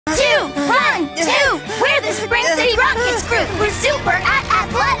too! We're the Spring City Rockets group! We're super at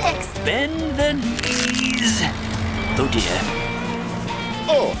athletics! Bend the knees. Oh dear.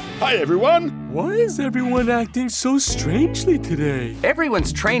 Oh, hi everyone! Why is everyone acting so strangely today?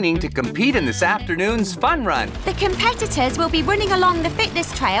 Everyone's training to compete in this afternoon's fun run. The competitors will be running along the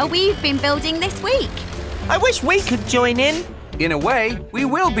fitness trail we've been building this week. I wish we could join in. In a way, we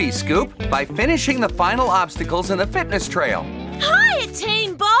will be, Scoop, by finishing the final obstacles in the fitness trail. Hiya,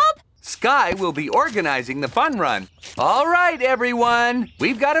 Team Bob! Sky will be organizing the fun run. All right, everyone.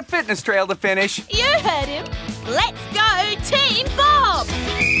 We've got a fitness trail to finish. You heard him. Let's go, Team Bob!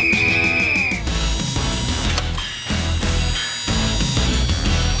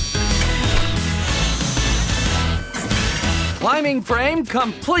 Climbing frame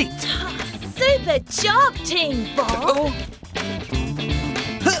complete. Super job, Team Bob!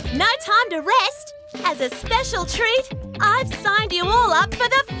 No time to rest. As a special treat, I've signed you all up for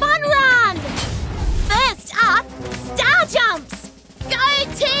the fun run! First up, star jumps! Go,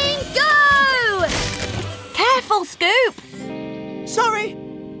 team, go! Careful, Scoop! Sorry,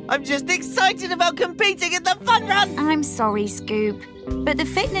 I'm just excited about competing in the fun run. I'm sorry, Scoop, but the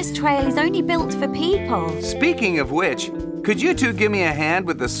fitness trail is only built for people. Speaking of which, could you two give me a hand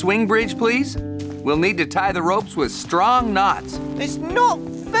with the swing bridge, please? We'll need to tie the ropes with strong knots. It's not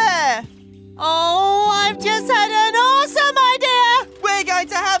fair. Oh, I've just had an awesome idea! We're going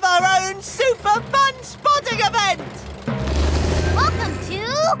to have our own super fun spotting event! Welcome to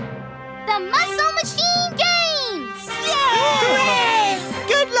the Muscle Machine Games! Yay!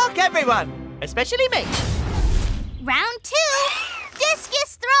 Good luck, everyone, especially me. Round 2,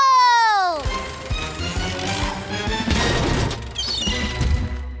 discus throw!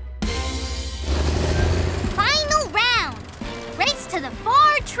 Final round, race to the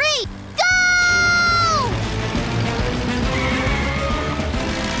far tree.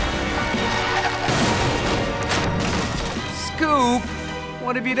 Scoop,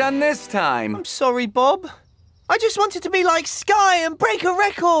 what have you done this time? I'm sorry, Bob. I just wanted to be like Sky and break a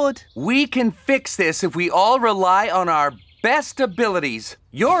record. We can fix this if we all rely on our best abilities.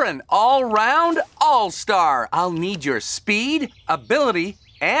 You're an all-round all-star. I'll need your speed, ability,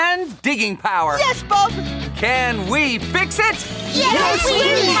 and digging power. Yes, Bob! Can we fix it? Yes,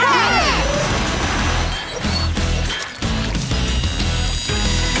 we can!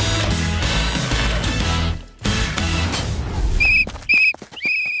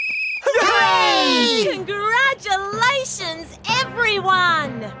 Congratulations,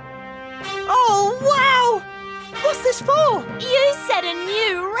 everyone! Oh, wow! What's this for? You set a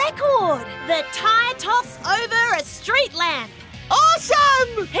new record! The tire toss over a street lamp!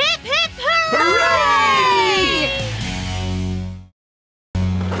 Awesome! Hip, hip, hooray!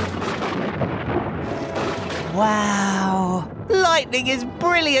 Wow! Lightning is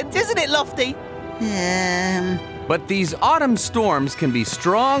brilliant, isn't it, Lofty? But these autumn storms can be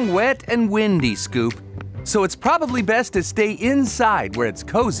strong, wet, and windy, Scoop. So it's probably best to stay inside where it's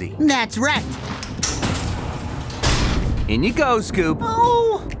cozy. That's right. In you go, Scoop.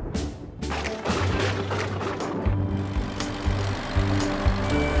 Oh!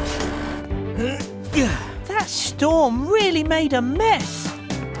 That storm really made a mess.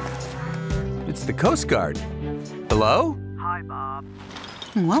 It's the Coast Guard. Hello? Hi, Bob.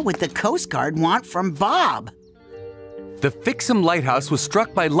 What would the Coast Guard want from Bob? The Fixham lighthouse was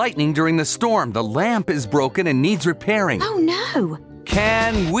struck by lightning during the storm. The lamp is broken and needs repairing. Oh, no.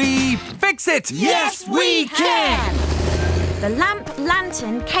 Can we fix it? Yes, we can! The lamp,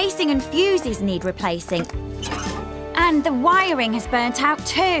 lantern, casing and fuses need replacing. And the wiring has burnt out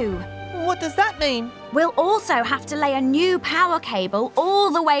too. What does that mean? We'll also have to lay a new power cable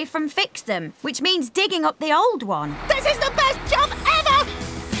all the way from Fixham, which means digging up the old one. This is the best job ever!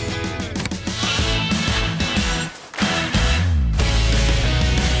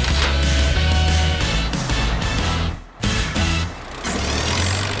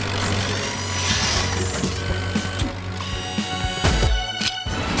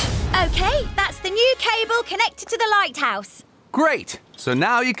 OK, that's the new cable connected to the lighthouse. Great. So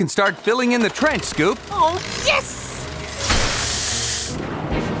now you can start filling in the trench, Scoop. Oh, yes!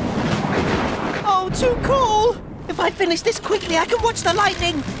 Oh, too cool! If I finish this quickly, I can watch the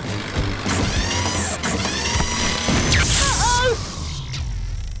lightning. Uh-oh!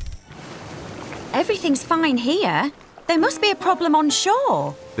 Everything's fine here. There must be a problem on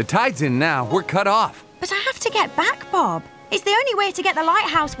shore. The tide's in now. We're cut off. But I have to get back, Bob. It's the only way to get the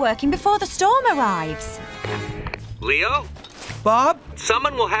lighthouse working before the storm arrives. Leo? Bob?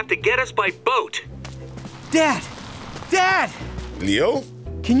 Someone will have to get us by boat. Dad! Dad! Leo?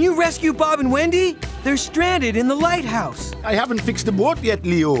 Can you rescue Bob and Wendy? They're stranded in the lighthouse. I haven't fixed the boat yet,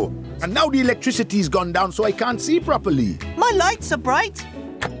 Leo. And now the electricity's gone down, so I can't see properly. My lights are bright.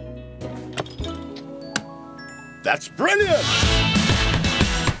 That's brilliant!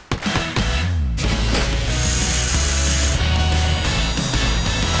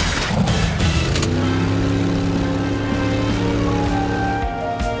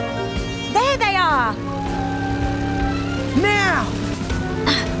 There they are! Now!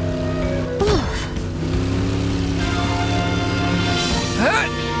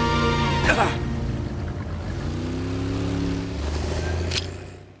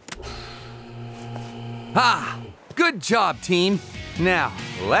 Ah, good job, team. Now,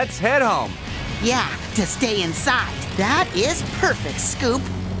 let's head home. Yeah, to stay inside. That is perfect, Scoop.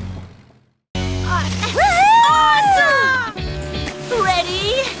 Awesome!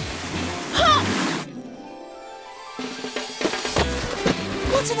 Ready? Ha!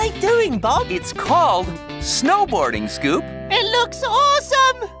 What are they doing, Bob? It's called snowboarding, Scoop. It looks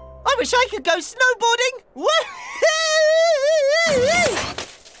awesome! I wish I could go snowboarding! Woo-hoo!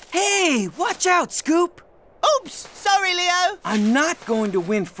 Hey, watch out, Scoop! Oops! Sorry, Leo! I'm not going to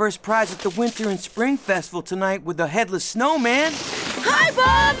win first prize at the Winter and Spring Festival tonight with the headless snowman. Hi,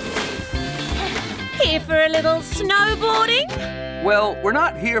 Bob! Here for a little snowboarding? Well, we're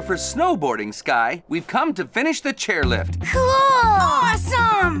not here for snowboarding, Sky. We've come to finish the chairlift. Cool!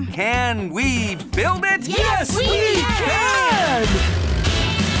 Awesome! Can we build it? Yes, we can!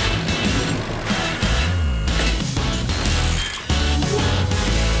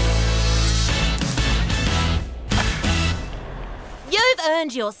 You've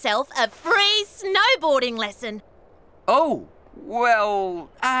earned yourself a free snowboarding lesson. Oh, well,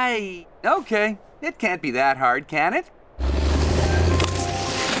 Okay, it can't be that hard, can it?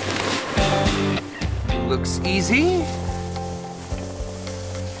 Looks easy.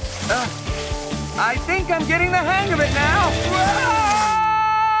 I think I'm getting the hang of it now.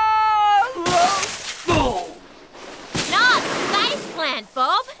 Nice face plant,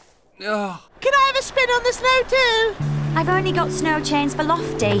 Bob. Oh. Can I have a spin on the snow too? I've only got snow chains for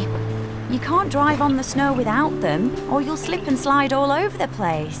Lofty. You can't drive on the snow without them, or you'll slip and slide all over the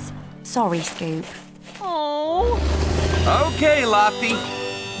place. Sorry, Scoop. Oh. Okay, Lofty.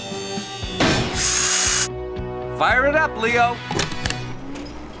 Fire it up, Leo.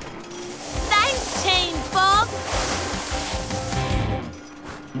 Thanks, Team Bob.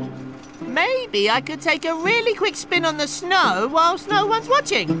 Maybe I could take a really quick spin on the snow whilst no one's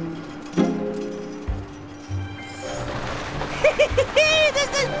watching. This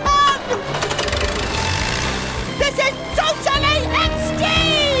is fun! This is totally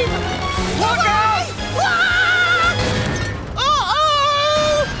extreme! Look out!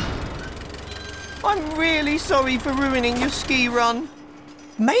 Uh-oh! I'm really sorry for ruining your ski run.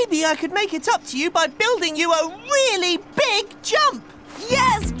 Maybe I could make it up to you by building you a really big jump.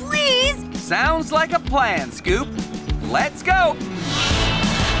 Yes, please! Sounds like a plan, Scoop. Let's go.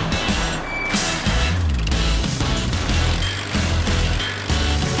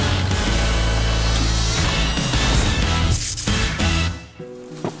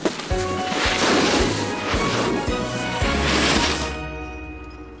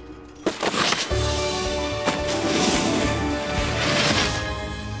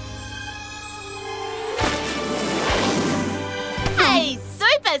 Hey,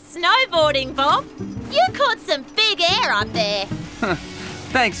 super snowboarding, Bob. You caught some big air up there.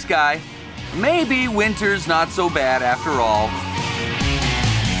 Thanks, Sky. Maybe winter's not so bad after all.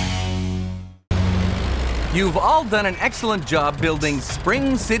 You've all done an excellent job building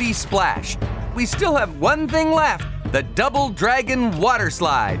Spring City Splash. We still have one thing left, the Double Dragon Water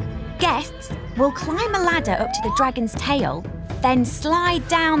Slide. Guests will climb a ladder up to the dragon's tail, then slide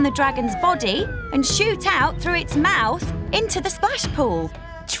down the dragon's body and shoot out through its mouth into the splash pool.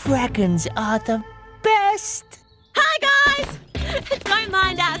 Dragons are the best. Hi, guys! Don't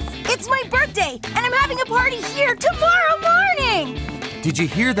mind us. It's my birthday, and I'm having a party here tomorrow morning. Did you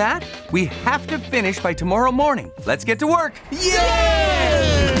hear that? We have to finish by tomorrow morning. Let's get to work.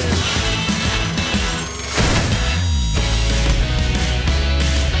 Yay!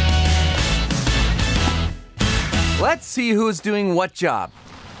 Let's see who's doing what job.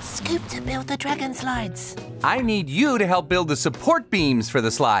 Scoop to build the dragon slides. I need you to help build the support beams for the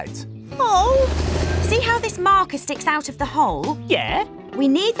slides. Oh, See how this marker sticks out of the hole? yeah. We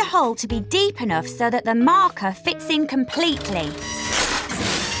need the hole to be deep enough so that the marker fits in completely.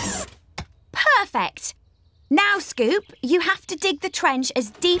 Perfect. Now, Scoop, you have to dig the trench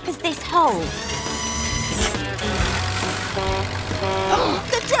as deep as this hole. Oh,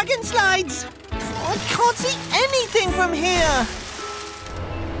 the dragon slides. I can't see anything from here.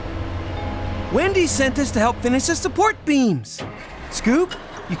 Wendy sent us to help finish the support beams. Scoop,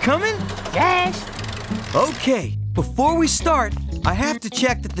 You coming? Yes. Okay, before we start, I have to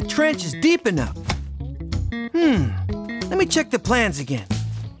check that the trench is deep enough. Let me check the plans again.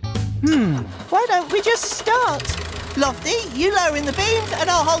 Why don't we just start? Lofty, you lower in the beams and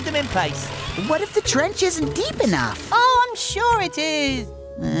I'll hold them in place. What if the trench isn't deep enough? Oh, I'm sure it is.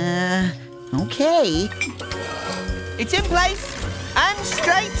 Okay. It's in place and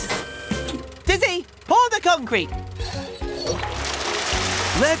straight. Dizzy, pour the concrete.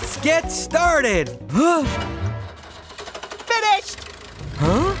 Let's get started. Finished.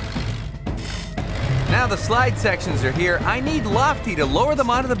 Huh? Now the slide sections are here. I need Lofty to lower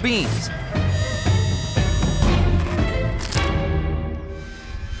them onto the beams.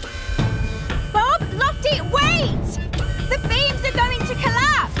 Bob, Lofty, wait! The beams are going to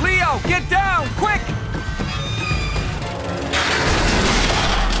collapse! Leo, get down, quick!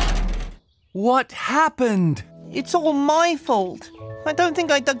 What happened? It's all my fault. I don't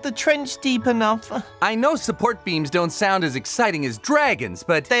think I dug the trench deep enough. I know support beams don't sound as exciting as dragons,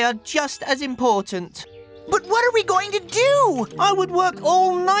 but They are just as important. But what are we going to do? I would work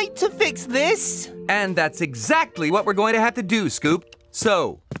all night to fix this. And that's exactly what we're going to have to do, Scoop.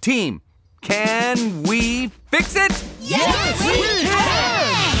 So, team, can we fix it? Yes, we can!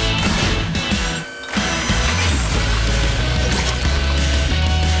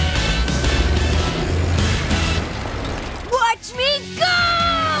 Watch me go!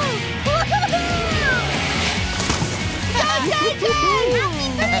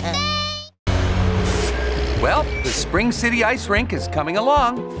 Well, the Spring City ice rink is coming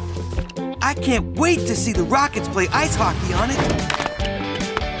along. I can't wait to see the Rockets play ice hockey on it.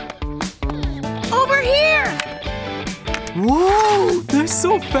 Over here! Whoa, they're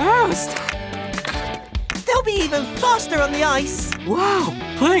so fast. They'll be even faster on the ice. Wow,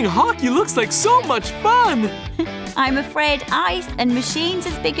 playing hockey looks like so much fun. I'm afraid ice and machines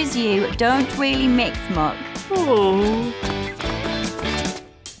as big as you don't really mix, Muck. Oh.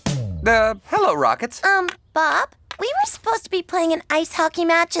 Hello, Rockets. Bob, we were supposed to be playing an ice hockey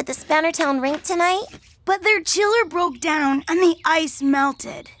match at the Spannertown rink tonight. But their chiller broke down and the ice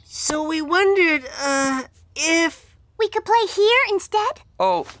melted. So we wondered, if... We could play here instead?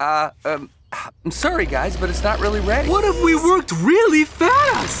 Oh, I'm sorry, guys, but it's not really ready. What if we worked really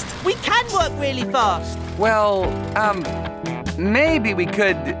fast? We can work really fast. Well, maybe we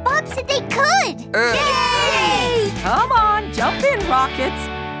could... Bob said they could! Yay! Come on, jump in, Rockets.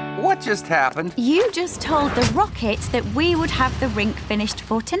 What just happened? You just told the Rockets that we would have the rink finished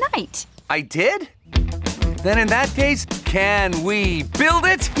for tonight. I did? Then in that case, can we build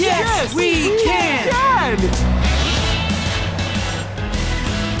it? Yes, we can!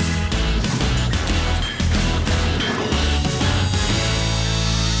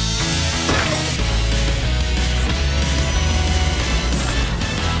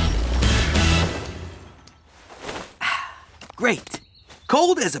 Great.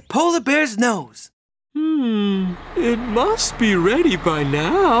 Cold as a polar bear's nose. It must be ready by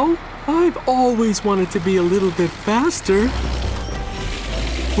now. I've always wanted to be a little bit faster.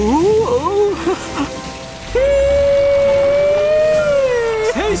 Ooh,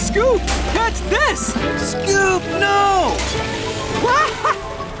 Hey, Scoop, catch this! Scoop, no!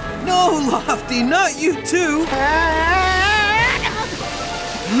 No, Lofty, not you too!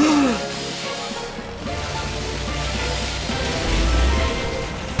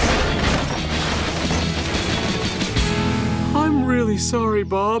 I'm really sorry,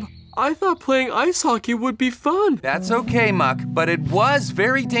 Bob. I thought playing ice hockey would be fun. That's okay, Muck, but it was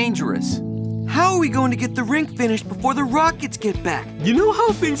very dangerous. How are we going to get the rink finished before the Rockets get back? You know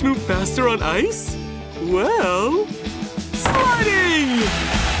how things move faster on ice? Well, sliding!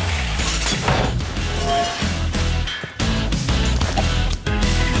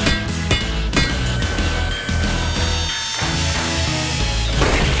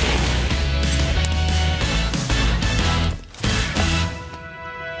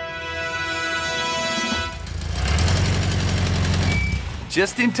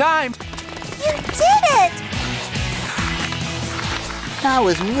 Just in time. You did it! I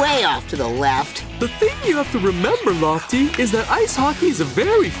was way off to the left. The thing you have to remember, Lofty, is that ice hockey is a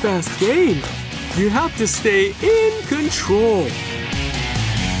very fast game. You have to stay in control.